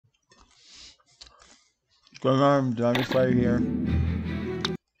Going on? Johnny Fire here.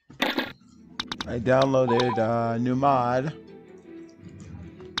 I downloaded a new mod.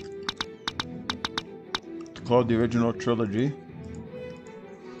 It's called the Original Trilogy.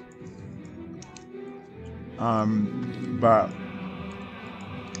 But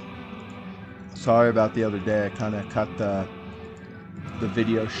sorry about the other day. I kind of cut the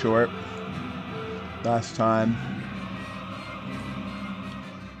video short last time.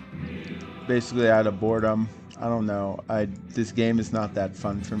 Basically out of boredom. I don't know. This game is not that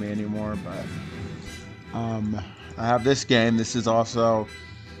fun for me anymore, but I have this game. This is also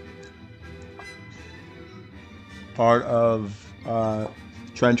part of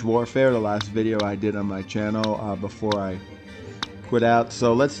Trench Warfare, the last video I did on my channel before I quit out.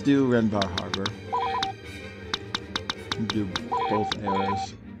 So let's do Renvar Harbor. Do both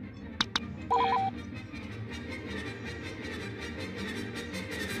eras.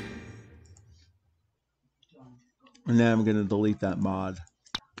 And then I'm going to delete that mod.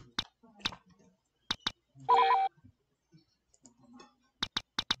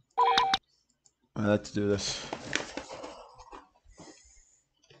 All right, let's do this.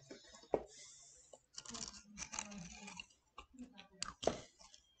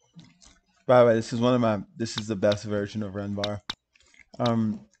 By the way, this is the best version of Renvar.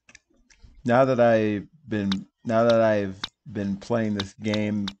 Now that I've been playing this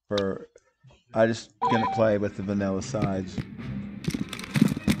game for, I just gonna play with the vanilla sides. Let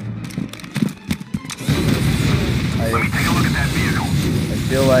me take a look at that vehicle. I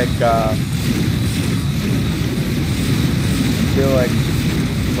feel like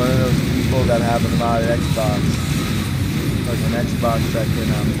one of those people that have an modded Xbox, like an Xbox that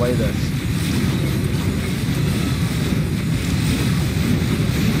can play this.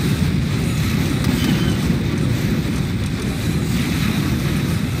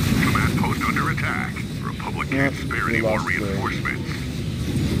 Command post under attack. Republic can't spare any more reinforcements.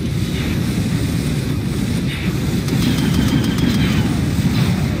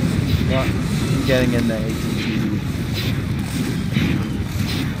 Well, I'm getting in the ATG.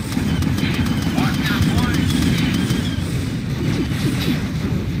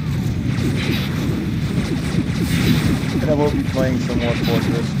 And I will be playing some more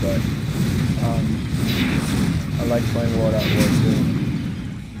Fortress, but I like playing War War 2.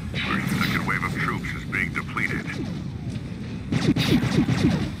 Our second wave of troops is being depleted.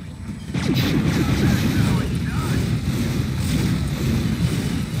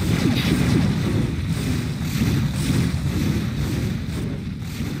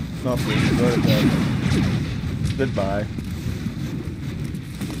 Not pretty good, but goodbye.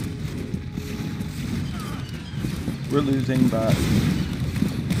 We're losing, but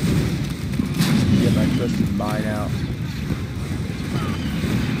get my twisted mine out.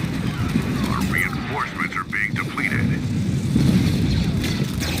 Our reinforcements are being depleted.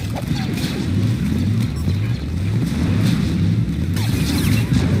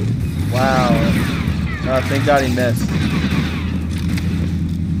 Wow. Oh, thank God he missed.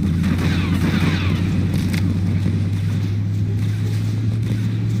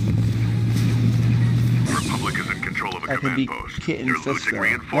 I can be kit and fist losing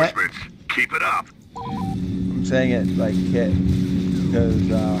reinforcements. Keep it up. I'm saying it like Kit because his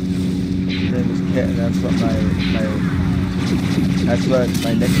name is Kit, and that's what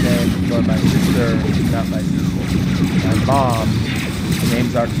my nickname for my sister, not my sister, my mom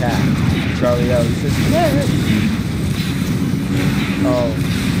names our cat Charlie O. He says Kit.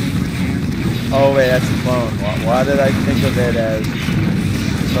 Oh wait, that's a clone. Why did I think of it as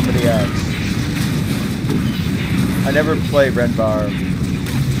somebody else? I never play Renvar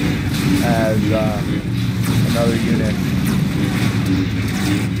as another unit.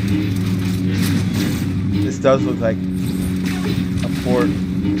 This does look like a port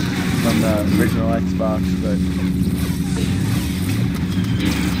from the original Xbox, but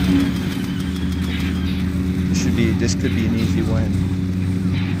this could be an easy win.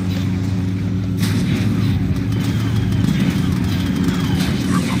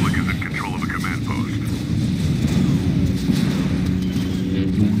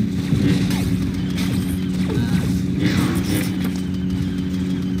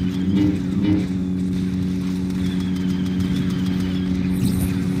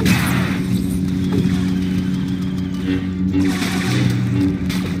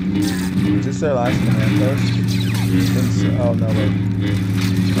 Is this their last command post? Oh no, wait.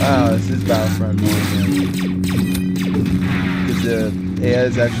 Wow, this is Battlefront 1. Because the AI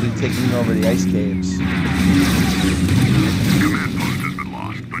is actually taking over the ice caves. Command post has been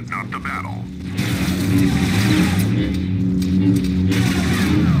lost, but not the battle.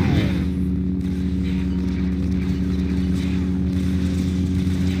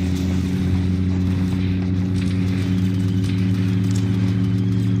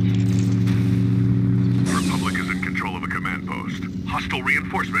 Hostile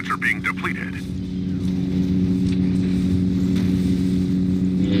reinforcements are being depleted.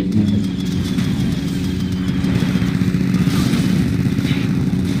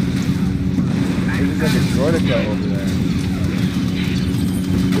 There's like a Droidica over there.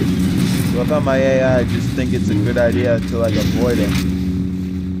 Love how my AI just think it's a good idea to like avoid it.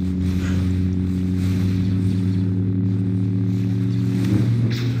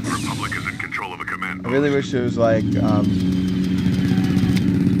 The Republic is in control of a command I post. really wish it was like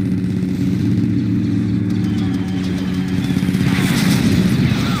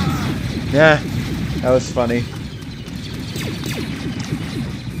yeah, that was funny.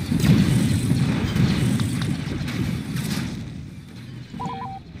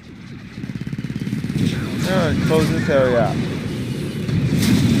 Close this area up.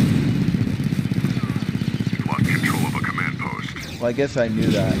 You've lost control of a command post. Well, I guess I knew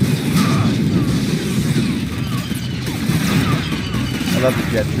that. I love the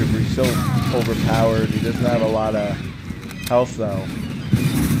Jet Trooper. He's so overpowered. He doesn't have a lot of health, though.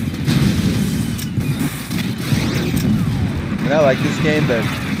 And I like this game, but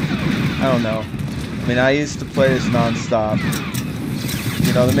I don't know. I mean, I used to play this non-stop.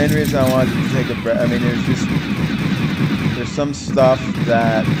 You know, the main reason I wanted to take a break, I mean, there's some stuff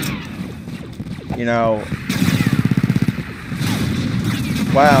that, you know,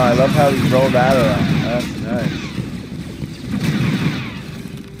 wow, I love how he rolled out of that. That's nice.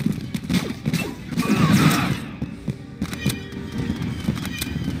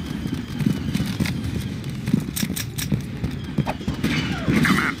 The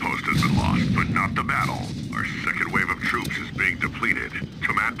command post has been lost, but not the battle. Our second wave of troops is being depleted.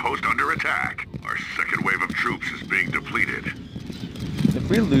 Command post under attack. Our second wave of troops is being depleted. If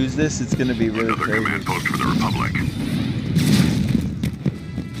we lose this, it's going to be really Another crazy. command post for the Republic.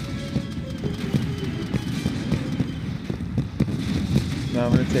 No,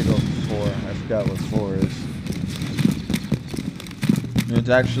 I'm going to take over 4. I forgot what 4 is. And it's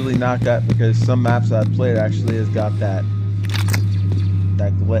actually not got, because some maps I've played actually has got that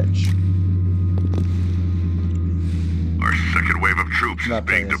glitch. Our second wave of troops Not is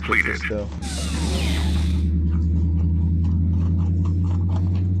being playing as quick depleted. still.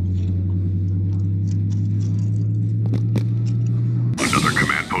 Another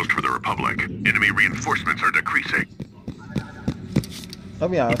command post for the Republic. Enemy reinforcements are decreasing. Let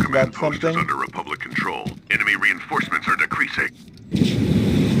me ask Command about post is something. under Republic control. Enemy reinforcements are decreasing.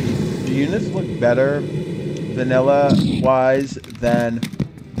 Do units look better vanilla-wise than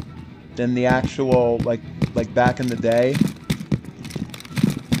the actual, like back in the day?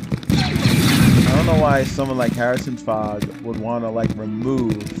 I don't know why someone like Harrison Fogg would want to like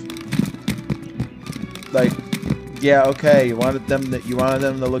remove, like, yeah, okay, you wanted them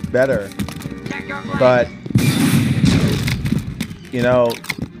to look better, but you know,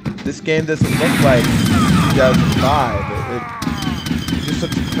 this game doesn't look like 2005. It just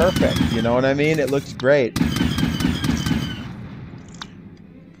looks perfect. You know what I mean? It looks great.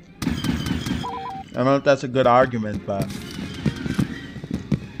 I don't know if that's a good argument, but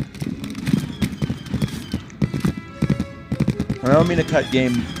I don't mean to cut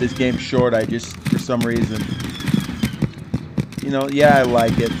this game short. I just, for some reason, you know, yeah, I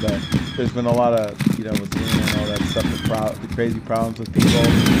like it, but there's been a lot of, you know, with and all that stuff, the crazy problems with people in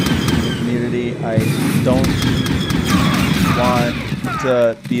the community. I don't want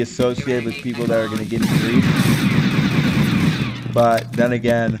to be associated with people that are going to give me grief, but then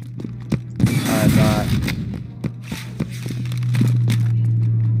again, I'm not.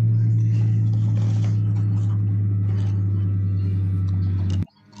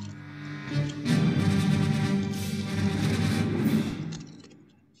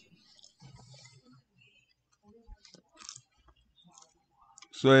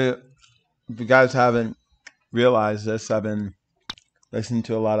 So, if you guys haven't realized this, I've been listening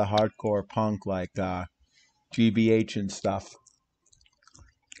to a lot of hardcore punk, like GBH and stuff.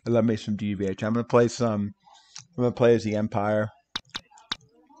 I love me some GBH. I'm gonna play as the Empire,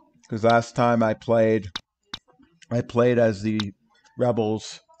 because last time I played as the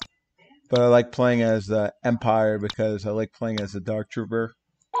Rebels, but I like playing as the Empire because I like playing as the Dark Trooper.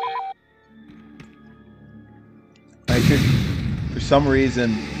 I just, for some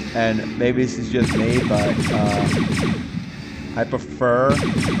reason, and maybe this is just me, but I prefer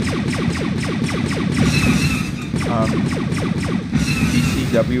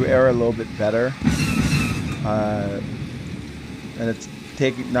DCW era a little bit better, and it's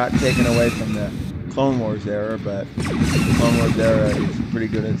not taken away from the Clone Wars era, but the Clone Wars era is pretty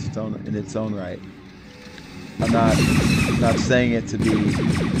good in its own right. I'm not saying it to be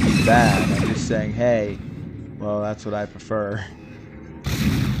bad. I'm just saying, hey, well, that's what I prefer.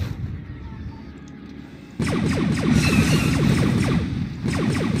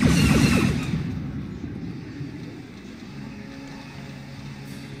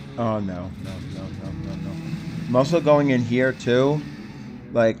 Oh no. I'm also going in here too.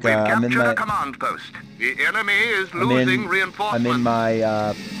 Like I'm in my command post. The enemy is losing reinforcements. I'm in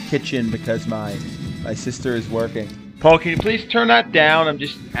my kitchen because my sister is working. Paul, can you please turn that down? I'm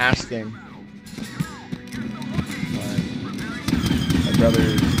just asking. My brother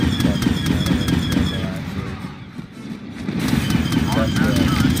is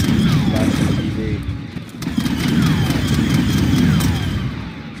that's the TV.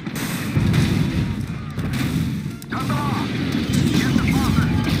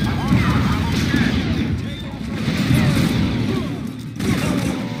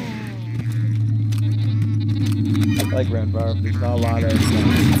 Like Grand Bar, there's not a lot of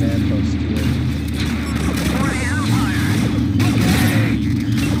fan posts here.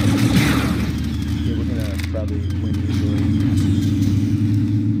 Yeah, we're gonna probably win easily.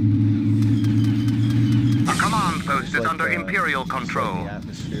 A command post is like under Imperial control. Like the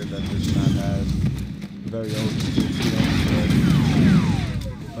atmosphere that does not have very old school feel,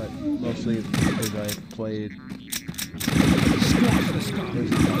 but mostly as I've played.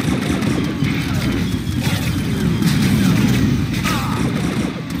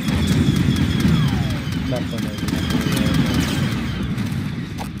 Not fun.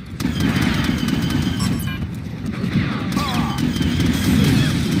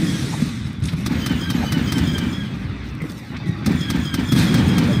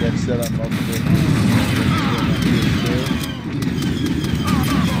 I get set up multiple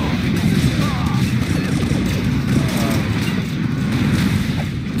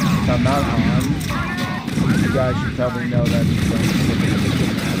if I'm not on, you guys should probably know that it's going to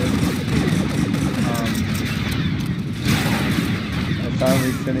I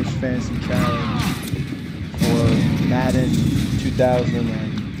finally finished Fantasy Challenge for Madden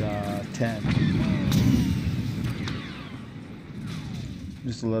 2010.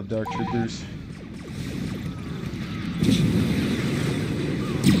 Just love Dark Troopers.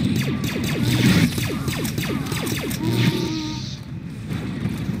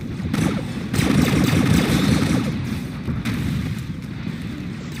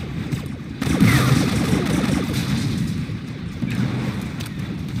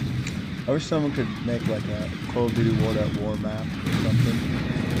 I wish someone could make like a Call of Duty World at War map or something.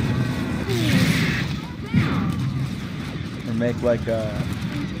 Or make like a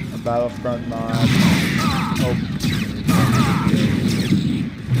Battlefront mod. Oh.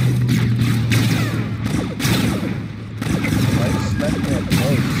 Why is smacking me up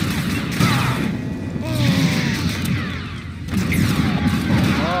close?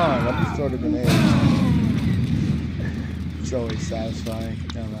 Oh, let me throw the grenade. It's always satisfying.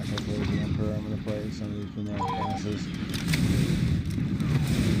 No, I'm not gonna play the Emperor. I'm gonna play some of these vanilla classes.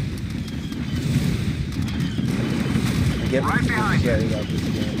 I get what people say about this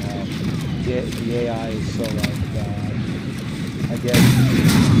game. How the AI is so like I guess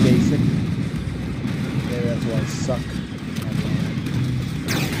basic. Maybe that's why I suck.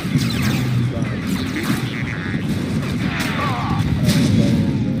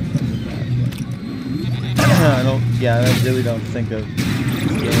 I don't. Yeah, I really don't think of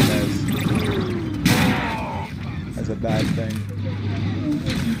this game as a bad thing.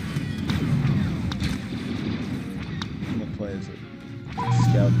 I'm gonna play as a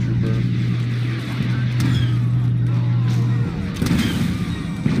scout trooper.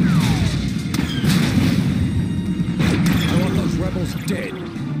 I want those rebels dead.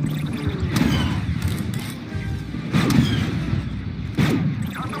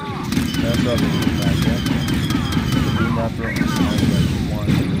 That's probably back there.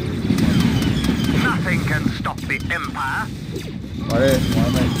 Nothing can stop the Empire. Why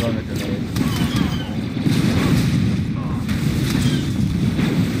am I throwing a grenade?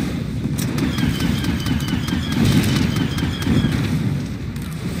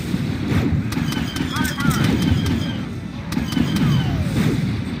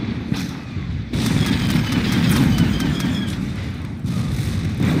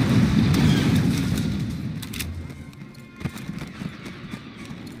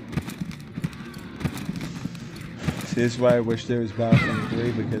 This is why I wish there was Battlefront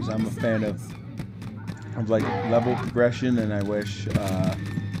 3, because I'm a fan of like level progression, and I wish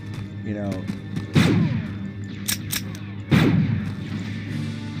you know,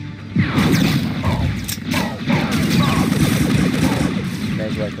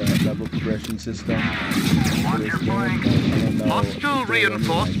 make like a level progression system for this game. Hostile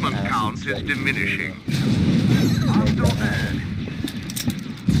reinforcement count is diminishing.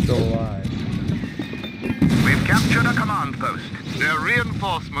 Still alive. captured a command post. Their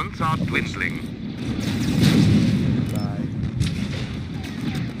reinforcements are dwindling. Bye.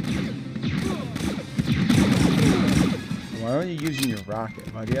 Why aren't you using your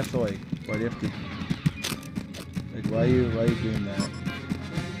rocket? Why do you have to like? Why do you have to? Like, why are you doing that?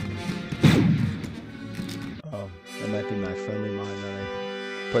 Oh, that might be my friendly mine that I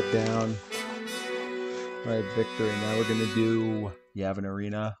put down. Alright, victory. Now we're gonna do Yavin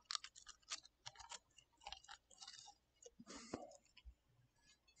Arena.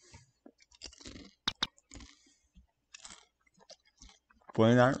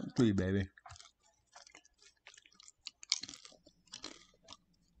 $29.3, baby.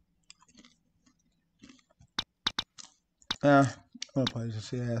 I'm gonna play as a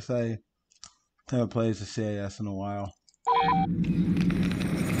CIS. I haven't played as a CIS in a while.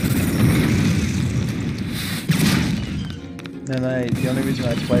 And the only reason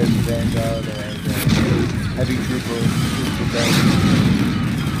I play as the Vanguard or as a heavy trooper is because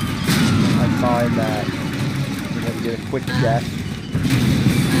I find that you're gonna get a quick death.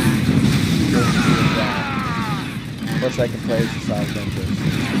 Plus I can play as the side vengeance.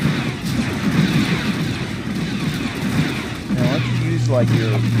 Now why don't you use like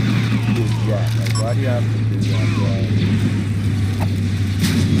your jet? Like why do you have to do that?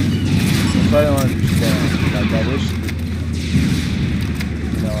 That's what I don't understand. Like I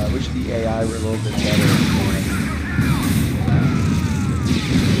wish the AI were a little bit better. I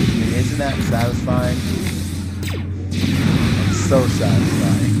mean, isn't that satisfying? It's so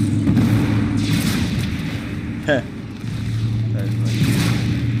satisfying.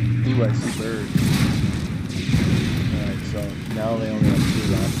 Ooh, I see birds. Alright, so now they only have 2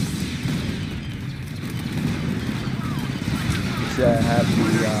 left. See, I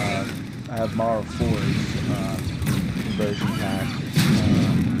have Mara 4's conversion pack.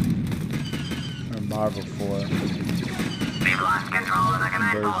 Or Marvel 4. We've lost control of the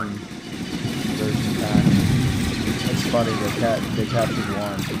command post. Conversion pack. That's funny, they captured 1.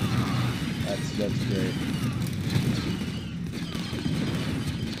 That's great.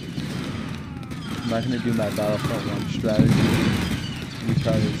 I'm not going to do my Battlefront 1 strategy. You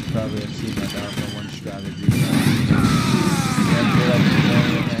probably have seen my Battlefront 1 strategy. I'm good at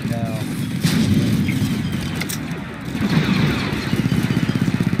doing it right now.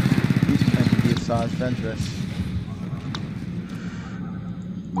 I can be a Saz Ventress.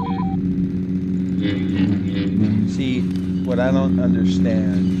 See, what I don't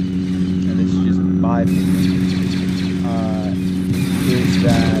understand, and this is just my opinion, is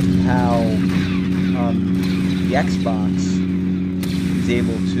that how the Xbox is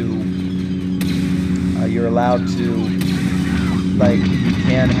able to, you're allowed to, like, you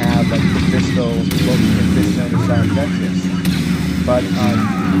can have, like, Mephisto, and Saz Ventress, but on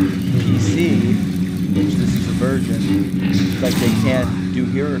PC, which this is a version, like, they can't do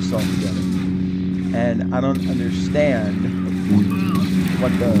hero assault together. And I don't understand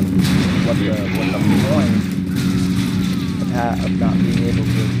what the point of not being able to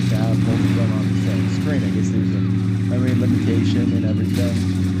have both of them on the same screen. I guess there's a memory limitation and everything,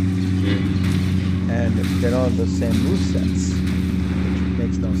 and they don't have the same movesets, which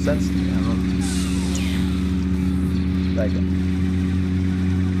makes no sense to me.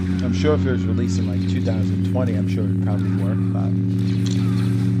 I'm sure if it was released in like 2020, I'm sure it'd probably work, but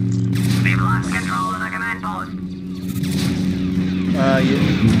We've lost control of the command post. you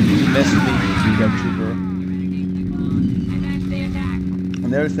missed me, Jet Trooper. And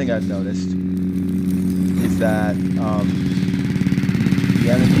the other thing I've noticed is that the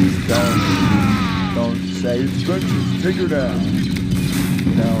enemies don't say it's Ventress, take her down.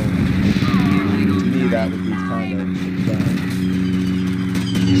 You know, to me that would be kind of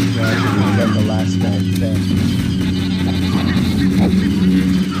like the last man thing.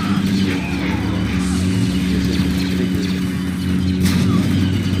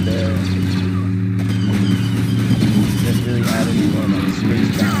 Didn't really add any more like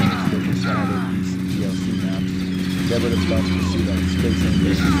space battles. They just added these DLC maps. They would have loved to see like space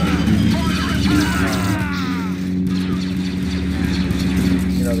ambitions.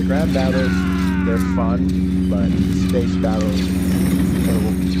 You know, the ground battles, they're fun, but the space battles are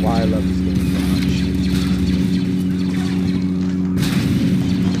why I love this game so much.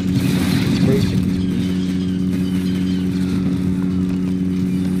 Basic.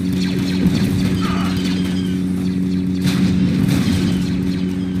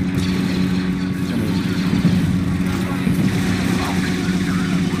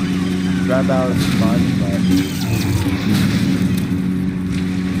 Ground battles is fun, but you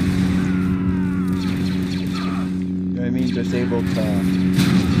know what I mean? Just able to, you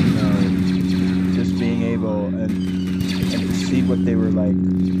know, just being able and to see what they were like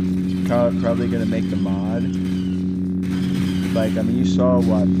probably gonna make the mod. Like, I mean, you saw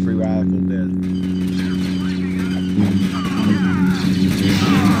what Free Radical did.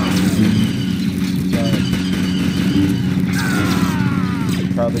 So,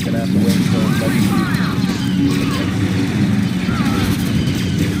 probably gonna have to wait until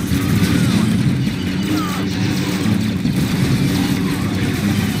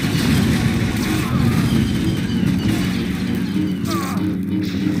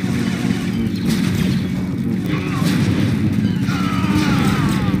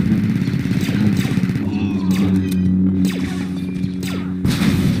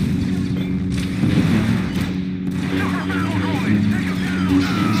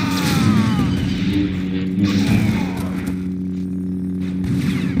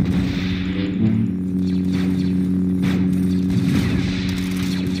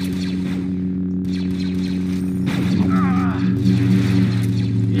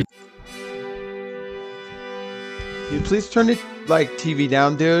please turn it like TV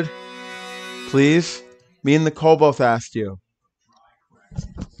down, dude. Please. Me and Nicole both asked you.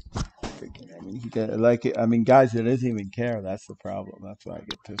 Freaking, I mean, he got like it. I mean, guys, it doesn't even care. That's the problem. That's why I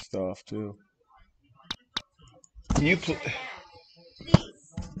get pissed off too. Can you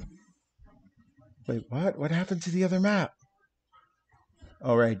wait? What? What happened to the other map?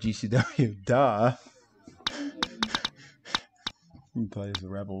 Oh right, GCW. Duh. He plays the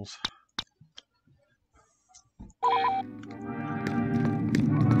Rebels.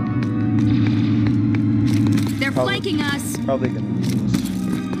 They're flanking us. Probably gonna lose.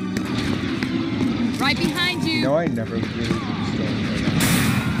 Right behind you. No, I never really did story.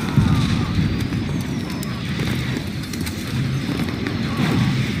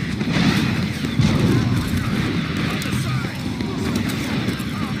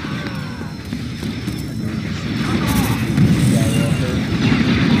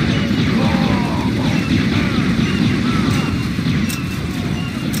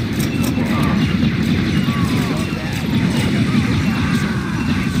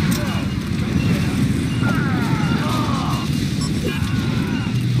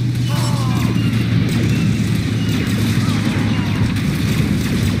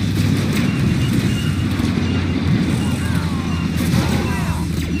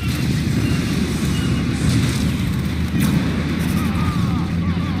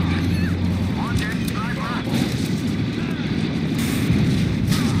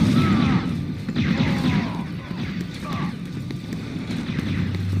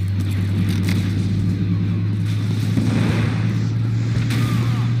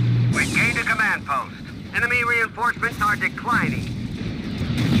 Reinforcements are declining.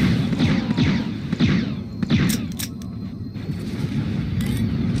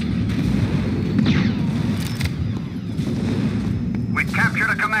 We've captured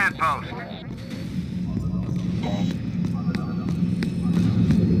a command post.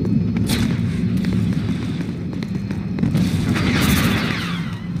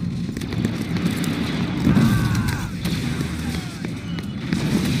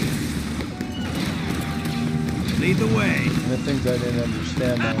 Lead the way. And the things I didn't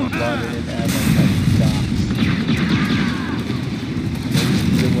understand that why they didn't have like docks.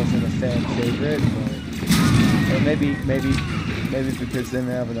 Maybe it wasn't a fan favorite, or maybe because they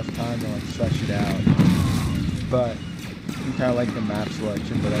didn't have enough time to like flesh it out. But I kind of like the map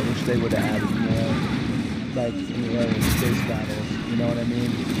selection, but I wish they would have added more, like in the area of space battles. You know what I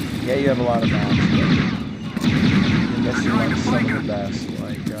mean? Yeah, you have a lot of maps, but you're missing like some of the best,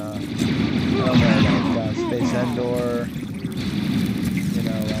 like I don't know, like Space Endor, you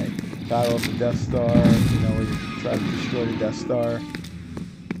know, like Battle of the Death Star, you know, where you try to destroy the Death Star.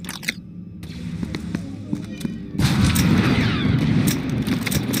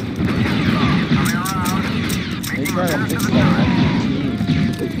 They try to fix that team,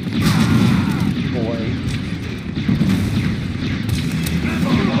 boy.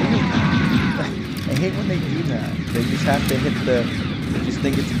 I hate when they do that. They just have to hit the. They just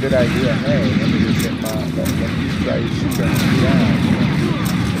think it's a good idea. Hey, let me just hit my. Let me try to shoot that down.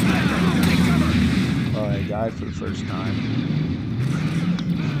 Oh, I died for the first time.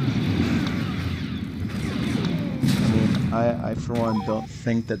 I mean, I for one don't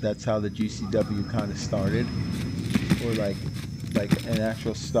think that that's how the GCW kind of started, or like an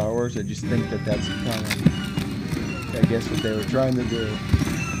actual Star Wars. I just think that that's kind of, I guess, what they were trying to do.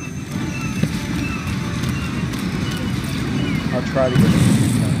 I'll try to get a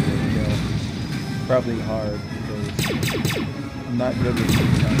decent video. Probably hard because I'm not good with decent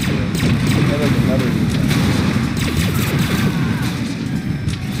video. I like another decent video.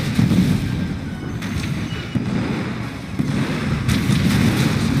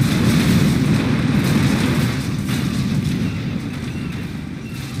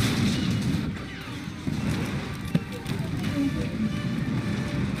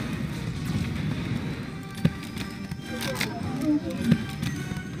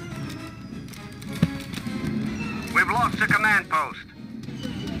 to command post.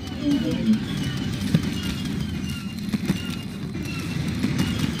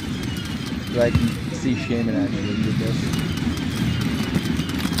 I can see Shaman actually did this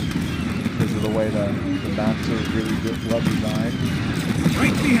because of the way the maps are really good, well designed.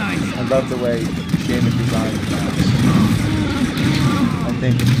 Right behind you. I love the way Shaman designed the maps. I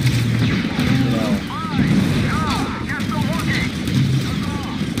think, you know,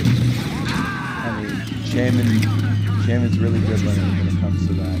 I mean, Shaman's really good when it comes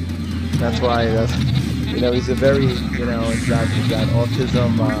to that. That's why, you know, he's a very, you know, it's that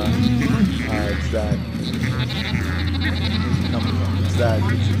autism, it's that,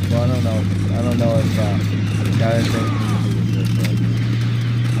 well, I don't know if, that has anything to do with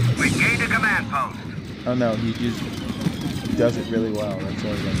it, We gained a command post. but, oh no, he does it really well, that's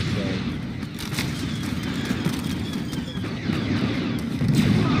all I gotta say.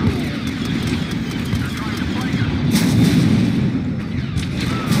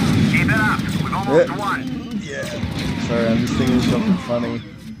 Keep it up. We've almost won. Yeah. Sorry, I'm just thinking of something funny.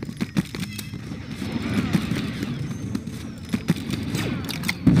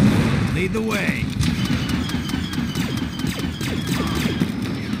 Lead the way.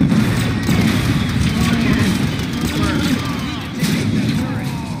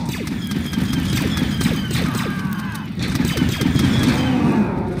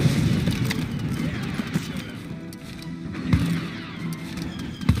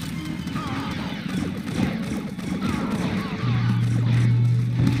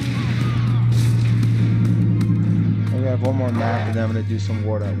 Maybe I have one more map and then I'm going to do some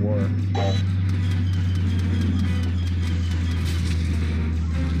War at War.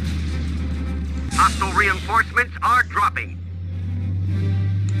 Hostile reinforcements are dropping.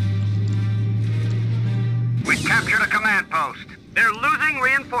 We've captured a command post. They're losing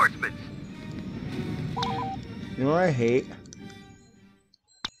reinforcements. You know what I hate?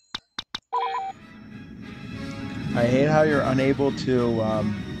 I hate how you're unable to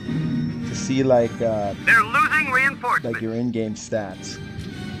see like They're losing reinforcements. your in-game stats.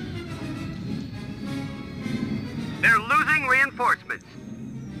 They're losing reinforcements.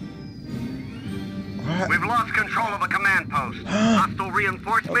 What? We've lost control of a command post. Hostile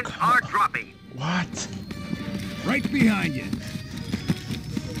reinforcements are dropping. What? Right behind you.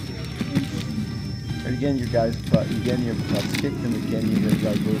 Are you getting your guys' butt? You getting your butts kicked, and again you're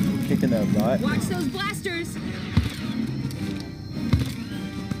like we're kicking their butt. Watch those blasters.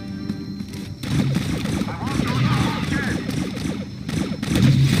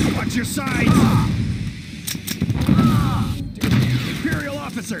 Watch your sides. Imperial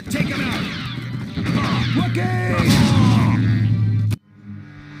officer, take him out. Wookiee!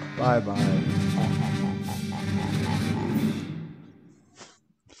 Bye bye.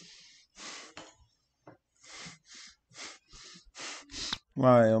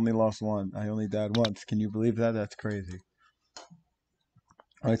 Wow, I only lost one. I only died once. Can you believe that? That's crazy.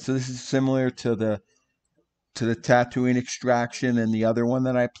 Alright, so this is similar to the Tatooine extraction and the other one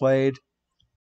that I played.